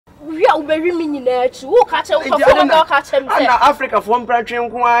we are very meaning to who catch a catch him. Africa from Pratching,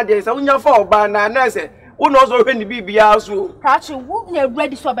 there's a winner for Banana. Who knows when the BBR so? Pratching wouldn't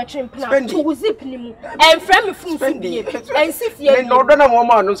ready for a betting plan to zip him and friendly food and sit here. And no, don't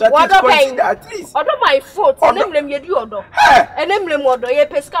woman, at least. Order my foot, and emblem your order. An emblem order, a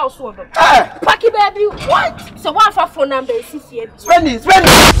pescal sword. Packy baby, what? So one for phone number is here. Spendy.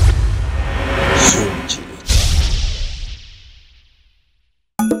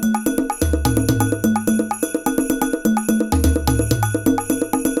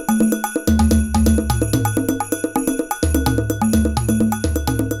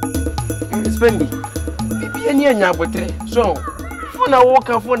 Spendy, bibi eni anya botre. So, phone a walk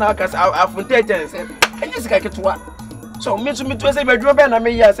and phone a cast iPhone 13 and just like it one. So, me to say bedroom na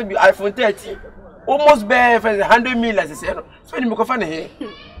me ya say iPhone 13. Almost bare for 100 million as I say. Spendy me ko fa na he.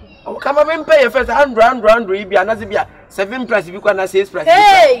 O ka ma me pay first 100 bi anaze bia 7 price bi kwa na 6 price.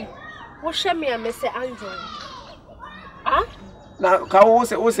 Hey, wo share me a say Android. Ah? Na ka wo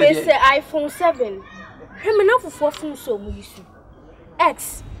say say iPhone 7. Him na for phone so mu yisu.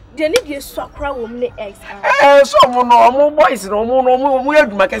 X they need you swakra wo me X. So mo boys no mo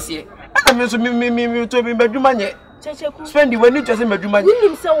aduma kese. Na me so me to be baduma nye. Checheku. Spendy when you just say baduma nye.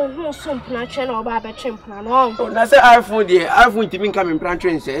 Nim say wo ho so mpna twa na oba ba twempna no. Na say iPhone dey, iPhone timi come in plan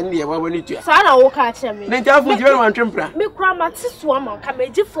train say ndie wa wani tua. Sa na wo ka che me. Na iPhone timi wan twempna. Me kura matiso ama ka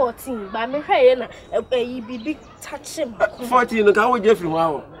meji 14 ba me hweye na yi bibi touchim. 14 no ka wo je free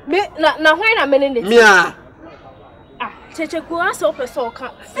ho. Me na hwan na me ne. Me a Checheku aso person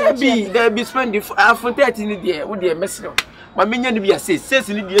ka. There be Spendy iPhone 13 dey, wo dey message. Ma menya ni bia 6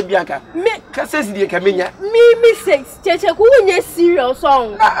 ni dey bia ka. Me ka 6 dey ka menya. Me 6. Checheku wonye serious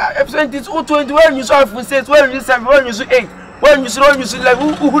on. Spendy it's 20 when you saw iPhone 6, when you 7, when you 8, when you like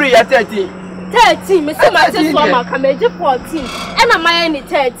uhuru ya 13. 13 me say matiso ama ka meji 14. E na my any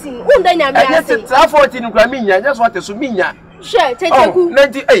 13. Unda nya me ase. Yes, 14 kwa menya, just what so menya. Sure, Checheku.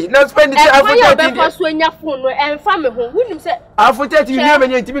 98. Now Spendy iPhone 13. I for nya phone no en fa me ho. Wunim say iPhone 13 you never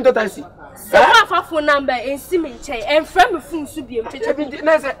nya ntimi to taxi. So ma fa phone number en si me nche en fra me phone so biem Checheku.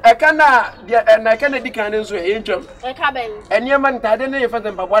 Na say e ka na na ka na di kan nso e ntwam. E ka ben. Eniema ntade na ye fa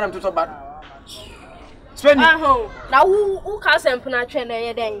dem pabwa nam to ba. Spendy. Na who ka sempna twa na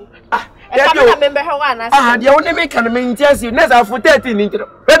ye den. Dia won't make an maintenance. Next, I for 13 intro.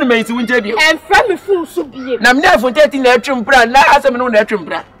 When may you interview and from me fool so be. Now, for 13 letrum brand, now as a no letrum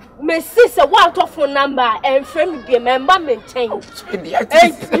brand. My sister, what off phone number and friend be a member maintain. And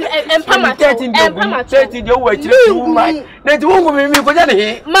Pama 13 your way to my. That won't be me for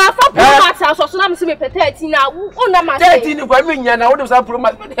any. My father, so some see me 13 now. On my 13 if I mean, I would have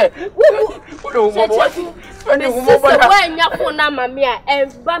promised. When your phone number me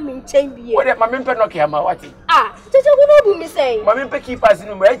and Bamin chamber. What my member no care about what? Ah, just what do me say? My member keep us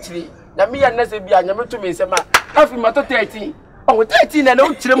in actually. Now me and Nessie be a number to me, Sama. Half matter 13. Oh, 13 and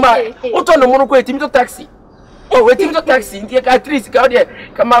don't chill my. What on the monocle to taxi? Oh, waiting to taxi. At least go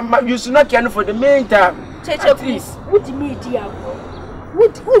there. Come on, you should not care for the main time. Please. What do you mean, dear?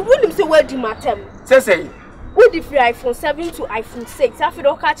 Wouldn't say where do you matter? Say. What if iPhone 7 to iPhone 6? I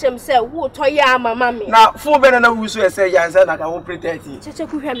feel catch himself. Who toy ya, mammy? Now, 4 better than who say, yes, and I won't pretend.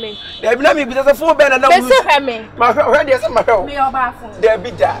 Checheku me. They blame me because 4 better than who say, me. My friend is my home. They'll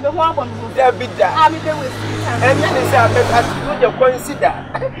be there. The one they'll be there. I'm in the way. And then they say, I will consider.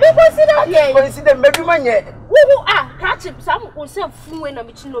 You consider, consider maybe money. Who are catch him some who say, fool when I'm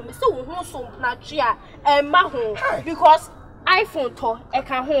between me, so who so not here and my home because. iPhone to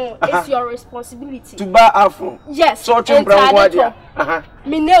it's your responsibility to buy iPhone. Yes. So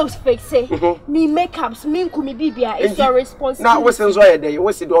me nails fix me makeups, me kumi bibia it's your responsibility. Now what's enjoy day?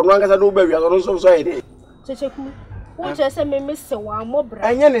 What's it? Or long as I do baby, I don't so enjoy day. Checheku, what just say me miss one more bra.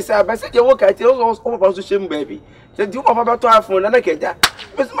 And yen is I said you work at you also about to shame baby. Said you about to iPhone and I get that.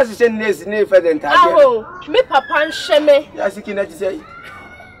 Miss Massey send this name for the entire. Oh, me papa and shame. Yes, you cannot say.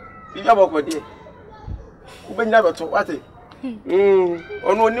 You have a day. We never talk what it.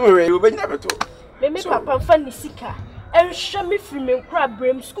 Oh no, you be never told. Me papa fan the sika. And show me free me crab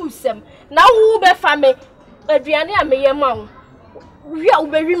brim school sem. Now who be family? Adriana and me mom. We are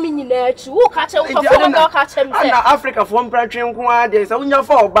very meaning there to who catch him for catch him. Africa from Pratching, there's a winner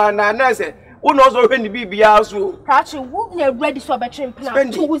for banana. Who knows when the BBR so? Pratching wouldn't ready for a betting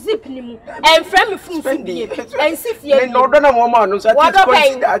plan to zip him and friend me from Spendy and sit here. No, don't woman, what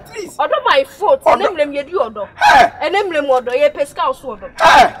at least. Order my foot and emblem you do. An emblem order, a pescal sword.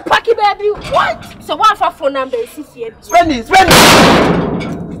 Packy baby, what? So one for phone number is here. Spendy.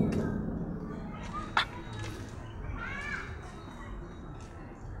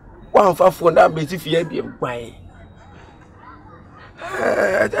 One for phone number is here.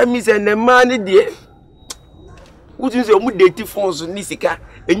 I miss a man dear. What is your date phones on Nisika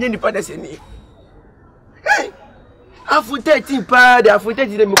and any part any? After 13 pad, after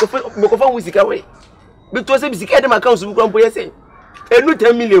 30 microphone with the way. Because if the academy accounts will come for saying, and no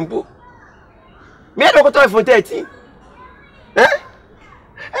 10 million book. May I go to for 13? Eh?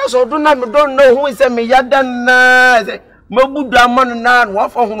 So don't know who is a me yadan. Mobuda man na one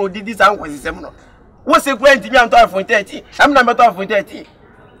for who did this and was seminar. What's the point to me? I'm talking for 30. I'm not talking for 30.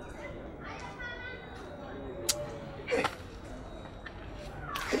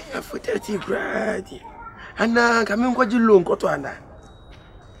 For 30 grad. And now come in what you loan got to Anna.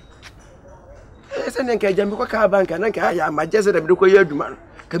 Yes, and then Kajamiko car bank and I am my Jesse of the man.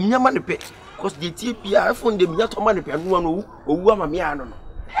 Come your money pay. Because the TPI found them not money pay and one who were me. I don't know.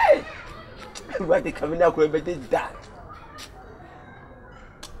 Hey, why they coming out with that?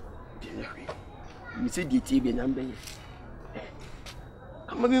 You say the TV number.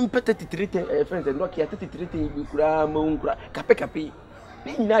 I'm going to treat a friend and not yet to treat you. Cape.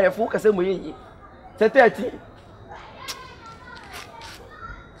 Now you focus on me. 30.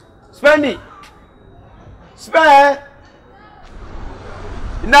 Spendy. Spare.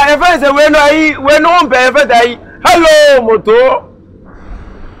 Now, if I say when no one pay ever die. Hello, Moto.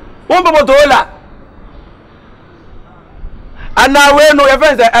 One Motola. And now when no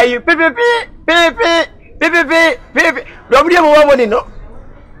friends are you pipi. Nobody have money, no.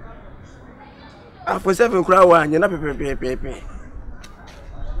 For 7 crowd, you're not pipi.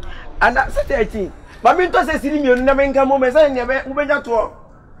 And that's 13. But me to say sitting you never come home and say never move that to.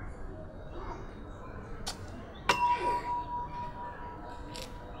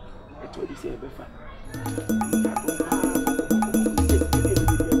 I told you say befa.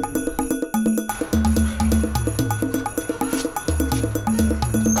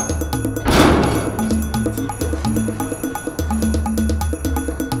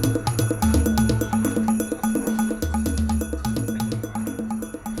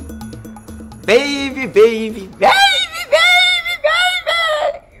 Baby.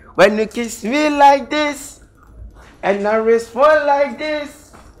 When you kiss me like this, and I respond like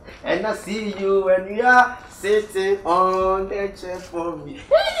this, and I see you when you are sitting on the chair for me.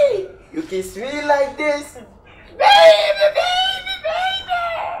 Hey! You kiss me like this, baby.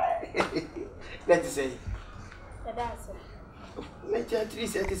 Let's say.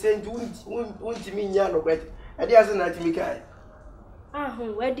 Let's say, won't mean yellow, but I didn't know to me.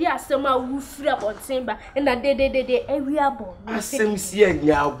 Where dear summer who free up on timber and a day every abo. I seem see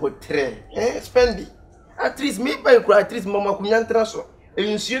now, but Spendy. At least me by cry, at least Mamma Kunyan Trasso. And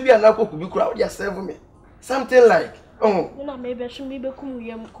you see me and Uncle could be crowd yourself for me. Something like, oh, you know, maybe I should be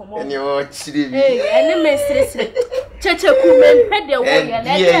come on. And you're chilly. Hey, and the Church of women had their way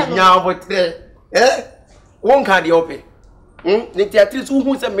and now, but won't can't open. The at least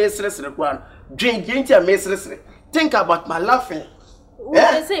who's a mistress in the ground. Drink a mistress. Think about my laughing.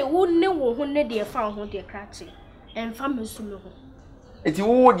 I say, who knew who need dear found who dear cratching and famous to know. It's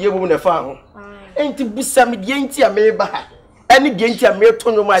all dear woman a farm. Ain't it be some dainty a may buy? Any dainty a may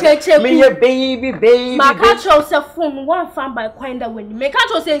turn my baby. My catch yourself from one farm by Quinder when you make out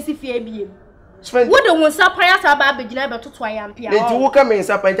your sense if you be. What the one surprise about the never to try and peer. Let you come in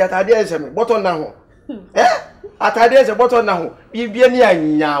supply that ideas and what on now? At ideas and what on now? You be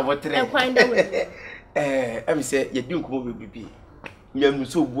any now what I'm say you do come with BB. You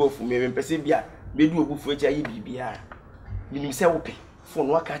so worth for me and Persevia. We do a book for BBR. You say, okay, for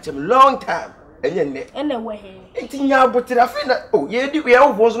no catch him long time. And then, anyway, 18 years, but I feel that, oh, yeah, we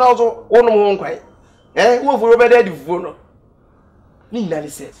have was now so on one quite. What for over there? The Nina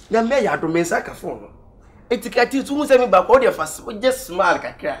says, Now may I do me sacaphone. It's a cat to move back all your fast, just smile like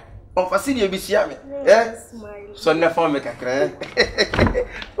a crack. On facility be shammy. So never make a crack.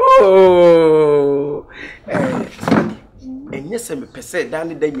 Oh, and yes, I'm per se down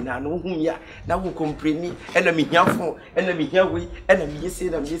the day in an old ya. Now will comprehend enemy here for enemy here we enemy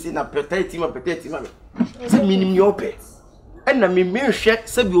saying I'm using a potato, meaning your pet. Enemy mere check,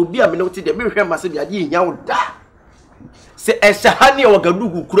 so you'll be a minute, the mere must be a young da. Say, as a honey or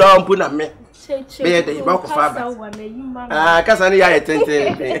Gabu crown put on me. May the walk of father. Ah, Cassandra, I attend.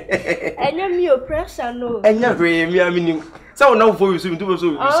 And you're pressure, no. And you're very meaning. So now for you soon to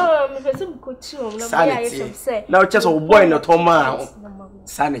so. Oh, sanity. Now just a boy not Toma.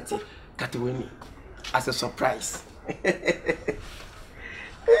 Sanity. Catawini. As a surprise.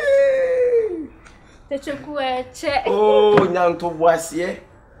 Oh, now to was ye.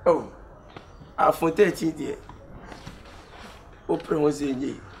 Oh, I for 30 dear. Open was in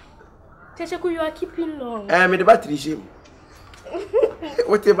ye. You are keeping long. I made the battery shame.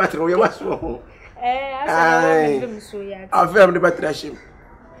 What the battery you must know? I've the battery shame.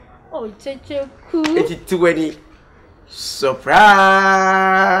 Oh, Checheku. 20 surprise.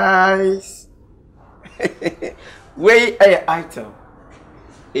 Where a item.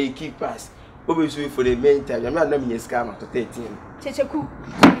 A keepers. What was we for the meantime? I'm not naming a scammer to 13. Checheku,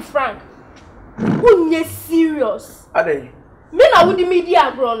 to be frank. Who is serious? Are they? Men are with the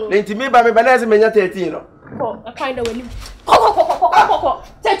media grown. Then to me by me bananas and 13. Oh, I find a way.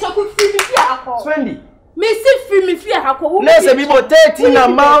 Checheku, free me fear. Spendy. Me see free me fear. Let's say me about 13 a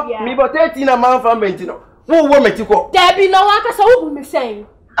month. Me about 13 a month from Bentino. Who will make you go? There be no one can me saying.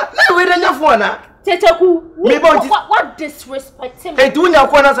 No, we don't have one. Checheku, what disrespect him? Hey, do you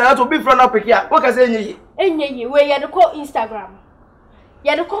have one as I have to be from up here? What can I say? Any where you call Instagram,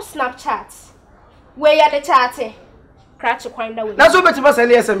 you call Snapchat, where you the chatty. Cratch a coin that way. That's what you must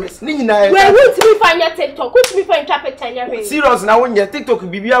send SMS. Where would we find your TikTok? Would we find traffic 10 years? Serious now when your TikTok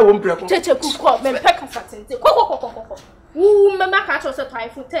be a won't play. Checheku call me peck a satin. Ooh, Mamma catch us a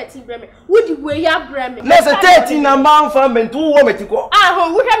iPhone 13 Bremen. Would you wear your Bremen? Let's a 13 a month from and 2 women to go.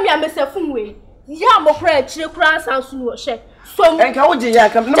 Ah, would have me a myself from way. Yam prayer, children sounds no share. So, and how would you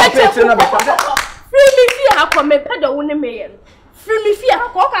come? No, free me fear, how come a pedal on the mail. Free me fear, how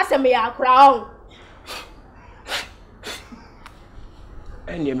cock me a crown.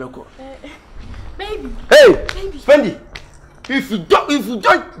 And you milk. Baby. Hey, Spendy. If you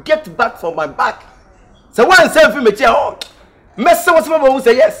don't get back from my back. So one self me chair on. Mess so much who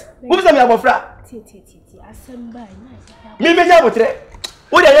say yes. Who's the me fra? Me yabotre.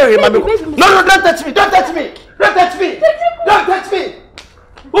 What are you remember? No, don't touch me. Don't touch me. Don't touch me. Don't touch me.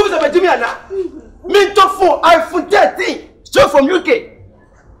 Who's the Jimmy Anna? Me to for iPhone 13. So from UK.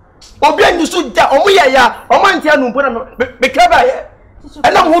 Obian you should ja omuya ya. Omantia no mpona me kraba here.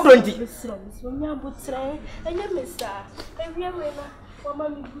 And I'm who 20.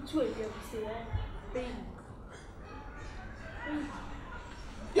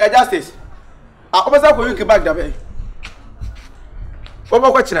 Yeah, justice. I always have to back that way. What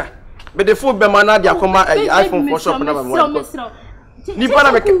about but the food be mana dia koma iPhone for shop number 1. Ni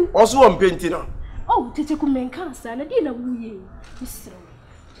pana make also on painting. Oh, Checheku menka sa na di na wuye. Misro.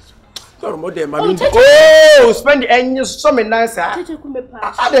 Oh, spend any so many nice. Checheku me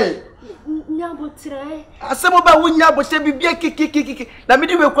pa. Ade. Nyabotre. Asemo ba wunya bo se bibia kiki. Na me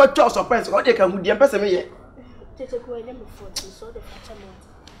di we kwa church surprise. O de kan hudi empese me ye. Checheku enya me 14 so de facha mo.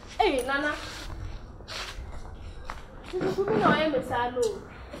 Eh, Nana. Checheku me na enya me sa no.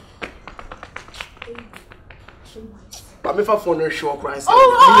 But me for phone show Christ.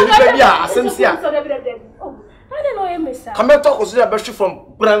 Oh, yeah, asemsia. Oh, I don't know him, Mister. Come and talk with you about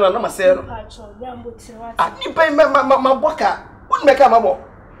from Brana, no, myself. I need pay my boka. Wouldn't make a mabo.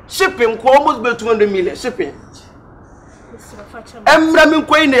 Shipping almost be 200 million. Shipping. I'm running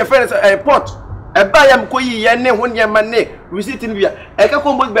queen their friends at airport. A buy am quay and name 1 year money. We sit in here. I can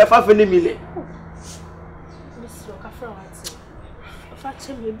come with by 500 million. Mr. Cafra,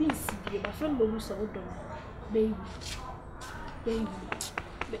 Fatcher may be my friend will lose a wood. Baby. Baby,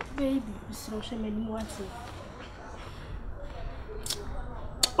 Mr. Many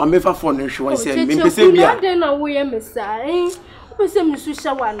I'm never phone she was saying, me say, then away, Mr. Who is a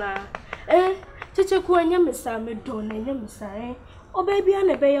Mr. Wana? Checheku and Yamisa, me don't, and Yamisa, oh, baby,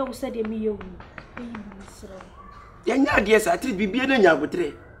 and a bear who said, me, you. Yes, I think be in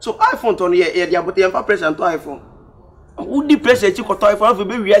Yabutre. So iPhone on here, Yabutre and pressure to iPhone. Who the pressure you got iPhone for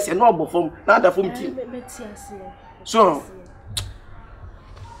baby, yes, and no from not a phone team. So,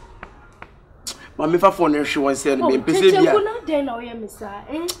 Mamma for phone she was saying, me, then I am, Mr.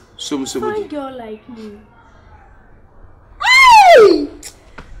 Some girl like me. Hey!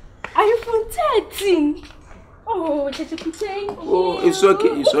 iPhone 13. Oh, Checheku saying. Oh, it's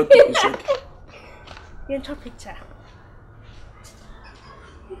okay. You into picture.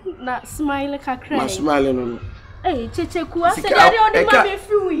 Not smile like a cry. I'm smiling. Hey, Checheku, I said I don't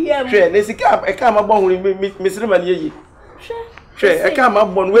feel here. I come about with Miss Romani. Sure, I come up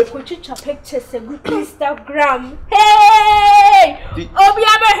one way. Put your pictures and good Instagram. Hey! Obi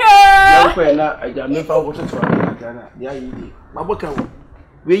Abehe! I don't know if I was to my book.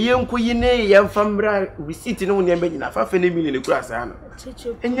 We young queen, young family, we sit in only a million, 5 million in the grass. And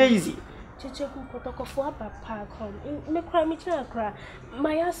easy. Checheku kotoko for papa come. Me cry me cry.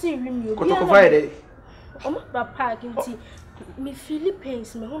 My ass rim you. Kotoko Friday. Papa kinti. Me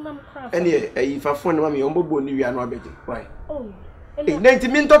Philippines me honam cry. And if I phone me on bobo ni we are no abeti. Why? Oh. 90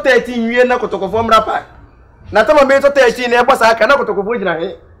 minutes 13 we na kotoko for mrapa. Na tama me 13 e boss aka na kotoko for gina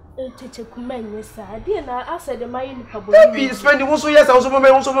he. Checheku manye sa. Dey na asa de my nipa boni. Baby spend wo so yes wo so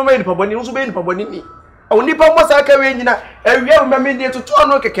me nipa boni, wo so be nipa boni ni. O nipa boss aka we nyina ewia wo me dey to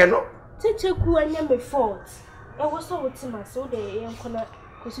no keke no. Checheku anya me fault. I was so ultima so de yankona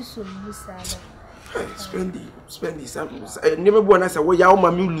Spendy, never born as a way out, my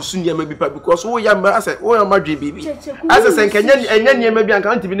Lucinia maybe because we are my baby. As I say, can you maybe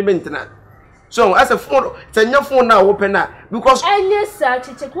account to be maintenance? So, as a phone, send your phone now open up because and yes, sir,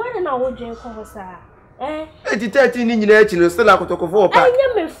 check one and I will drink over, sir. 13 in your engine still have to talk of all. I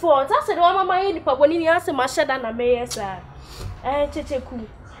am for that's a one of my any papa when you answer my shed and I may, sir. Checheku,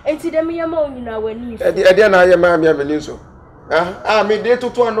 and see them your moan, you know, when you then I am a so. I made day to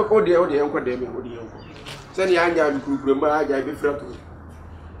turn the uncle Demi. Send your young group, remember, I be friendly.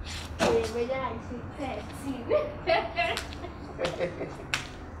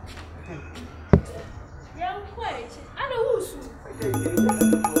 Young quite, I know who's.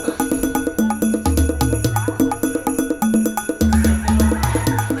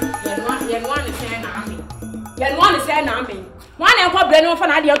 One is an army. One and what Beno for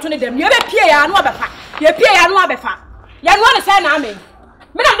Nadia to them. You have Pierre and Wabefa. You Pierre and Wabefa. Yan one is an army.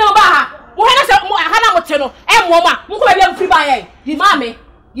 Men of no bar. Who has a more Hannah Moteno and woman who will be free by a mammy.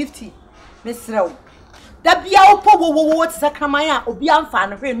 Gifty, Miss Row. That be our poor what's Sacramaya or beyond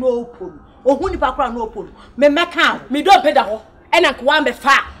fan of no pool. Or who background no pool. Me Macan, me don't pay the hole. And I can be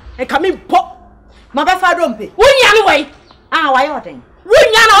fat and come in pop. My befa don't pay. When you away. Ah, why are they?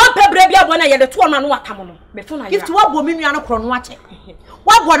 Wunyana ope brebia bona ye de to na no atam no me fo na ya. If to wabo me nuano kro no ache.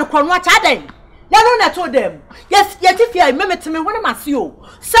 Wabo no kro no ache adan. Ya no na to dem. Yes, ye tifia me metime wona mase o.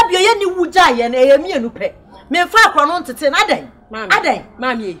 Sabio ye ni wuja ye na ye mienu pe. Me fa kro no ntete na adan. Adan,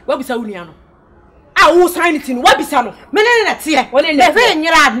 mami e, wabisa wunuano. Ah, wo sign it in wabisa no. Me ne na te e. Wona ne fe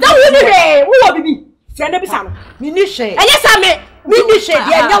nyira. Da wo ni he, wo wo bibi. Se na bisa no. Me ni hwe. Enye sa me Ministry,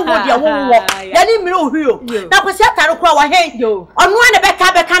 the young wood, your walk. Yanni Miro, now was that I call a hey, yo. On one of the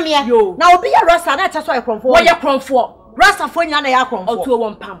come here, yo. Now be a rasta, that's why I come for. What you come for? Rasta for you and I come for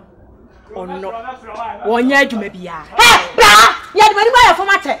 1 pound. Oh no, 1 year to maybe. Hey, bra! Yet when you are for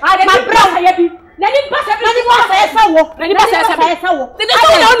matter, my brother, I be. Let him pass everything was a soul. Let him pass a soul. The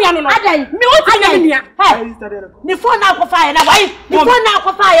only I didn't know. The phone now for fire, and away. The phone now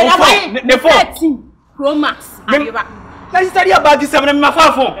for fire, and away. The 14 Pro Max. Let's study about this. I'm my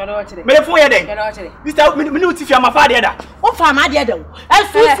phone. Me phone here. This time me no tifia my father there. O fa ma there do. And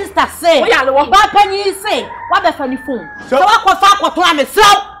sweet sister say. Ba pani say. What be funny phone. So what ko fa ko to am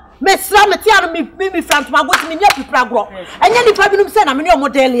me sra me tia me front ma go to me nya pipra gro. Enya ni pa binum say na me no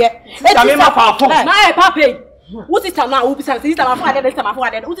model here. E ta me ma fa phone. Na e papa. Wo sister na wo bisa sister ma fa there, sister ma fa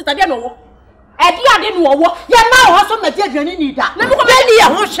there. Wo sister there no wo. Edi ade no wo ye ma wo so meti aduane ni da na ko be ni ye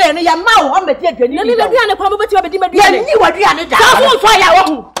ho hwe no ye ma wo meti aduane ni da na aduane kwa beti obedi maduane ye ni waduane da ka wo fa ya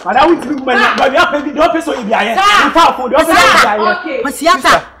wo ada wo tiri kuma na ba bia pe di do pe so ibi aye fa fo do pe so ibi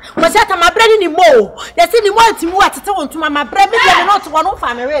aye Masiata ma bre ni mo ye se ni mo atimu atete won tuma ma bre me de no to won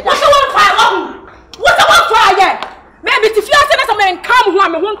fa me re da what fa ye me bi ti fi ase na so me nkam ho a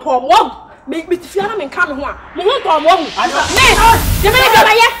me ho ntom wo me bi ti fi ana me nkam ho a me ho ntom wo me ye me de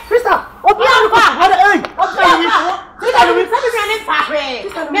ba ye sister obi an fa ha de eh sister ni fa me fa hwe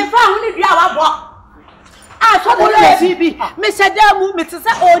me fa ho ni dua wa bo ah so bo le si bi me seda mu me tse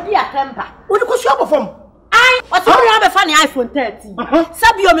odi atempa odi ko sua bofom ai o ti ri abefa ni iPhone 13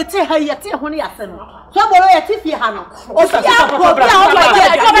 sabio me te ha ye te ho ni ase no so bo ye ti fi ha no o fi a ko bi a o ba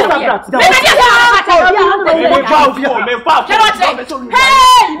je me fa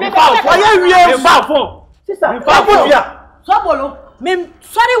hey me fa ye wie me fa fo sister me fa fo bia so bolo me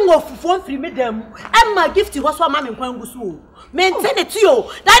sorry wo fufu mfiri me dam emma gift ho so ma me nkwan gusu o me ntene ti o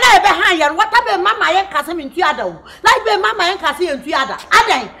da na be han ye wata be mama ye kase me ntu ada o like be mama ye kase ye ntu ada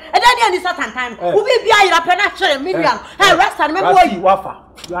adan e da ni satan time wo bi bia yira pe na chere million hey rasta me boy wafa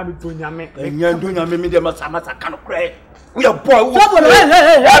you am do nyame enya do nyame me dem masa kan kre we are boy so bolo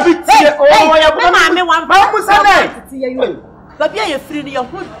hey bi tie o ya bo ma me wan ba mu sa ne ba bia ye free ni ye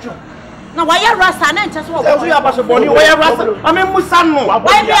hojo na why rasta na nche so wo ya ba se boni wo ya rasta ame musa no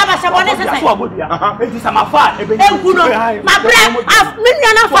why bia ba se boni se se enti sama fa enkuno ma bre me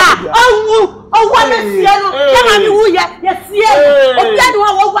nua na fa owu me sie no ya ma mi wu ye sie obi adu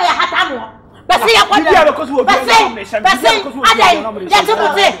wo wa ya hata no bese ya kwada bese adai ya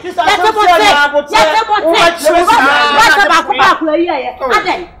tebote wa ba ku la ye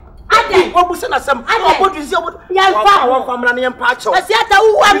adai adai obusa na sam oboduzi ya fa wa famra na yempa acho bese ata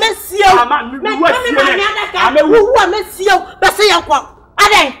wu wa mesie me wu wa mesie bese ya kwa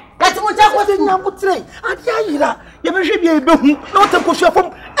adai ya tebote ko ti nyamutre ade ayira ye be hwe bia ebe hu na o tem ko hwe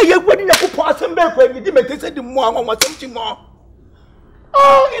fam eye gwadi na kopo asem be kwa gidi metese di mo anwa wasem ti mo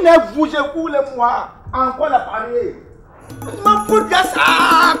oh ina vuje kule mo ankola pare ma puja sa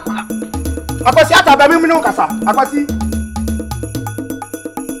akwasi ata ba mi no kasa akwasi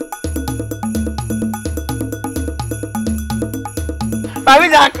Mami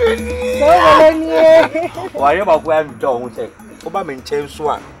Jack. Why you about when don't say? Oba maintain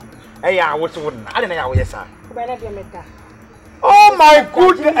swan. Hey, I was one. I didn't know yes, sir. Oh my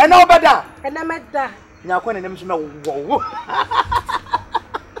goodness, and no better. And I met that. Now, when I know,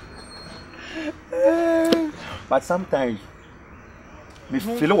 but sometimes we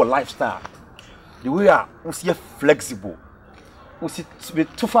feel our lifestyle. The way we see flexible. We see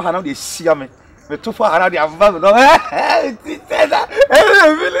too far now. They see me. We too far now. They have no.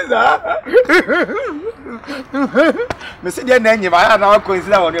 Me see their name. I now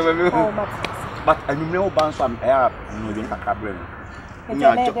consider on you. But I know bounce from air. You don't have problem.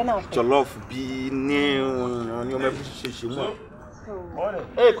 Your love be new. You may be.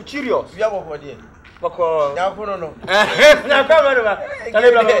 Hey, curious. You have a body. Bako. Ya kono no. Na come over.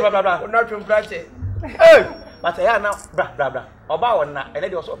 Tell blah blah blah. Not from Prache. Hey, but ya now blah blah. Oba won na, ene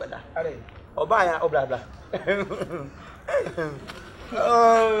de so beda. Are. Oba ya blah blah.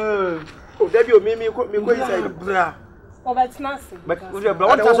 Oh, Debbie o me ko inside bra. Oba tnasi. But we bra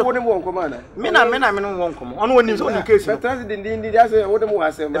what so won mo nkomo na. Me na no won nkomo. Ono woni so woni case. But transit din ya say wo dem wo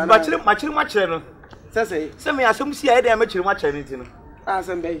asem na. Ma chire no. Say me asem si ya dey ma chire ma chire ni ti no.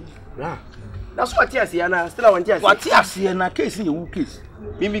 Asem dey. Bra. That's what yes na still I want yes. What yes na case in your case.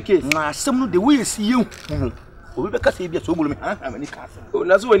 Mimi case. Na some no the way see you. Obi be ka say bia so bolo me ha mani ka say. Oh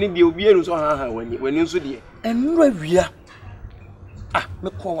na so wani de obi enu so ha wani so de. Enro awia. Ah me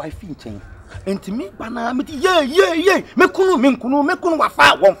call wife nchen. Enti ba na me ye me kunu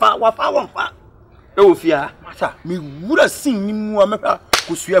wafa wonfa. E wo fia. Mata me wura sin ni mu a me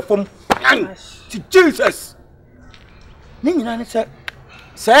kosua fom. Ti Jesus. Ni nyina ne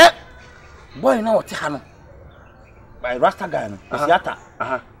say boy na what hano by rasta guy no siata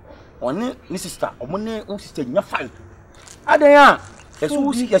oni ni sister omone un sister nya fight adan ya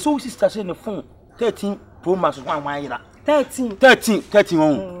yeso sister say ne phone 13 pro max wan yira 13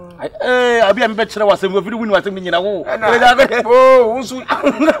 won abi am be kire wasem go fi wini wasem nyina wo oh unsu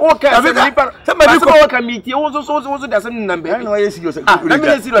o ka abi nipa somebody ko ka meeting wo da sem nambe na ye serious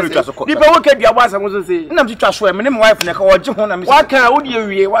nipa wo ka bia bo asem wo say na mtitwa so me ne wife ne ka wo je ho na me waka wo de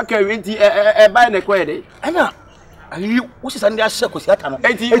wie nti ba na ko ye de ana ayi wo sister ndi ahye ko siata no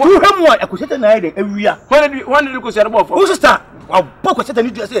enti wo hemu a ko siata na ye de awia won de ko siata bo fo wo sister wa bo ko siata ni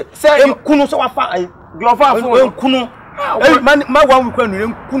do say enkunu so wa fa ai glofa afo enkunu ma wa wi kwanu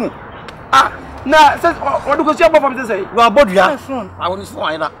enkunu na says what do you say about me say you are bodua I want to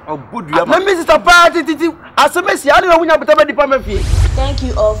find out bodua na me sister party titi asemesi I don't know better department fee. Thank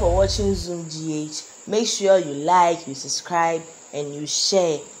you all for watching Zoom GH. Make sure you like, you subscribe and you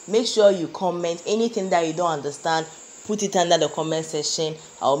share. Make sure you comment anything that you don't understand, put it under the comment section.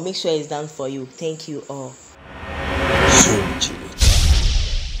 I'll make sure it's done for you. Thank you all. Zoom GH.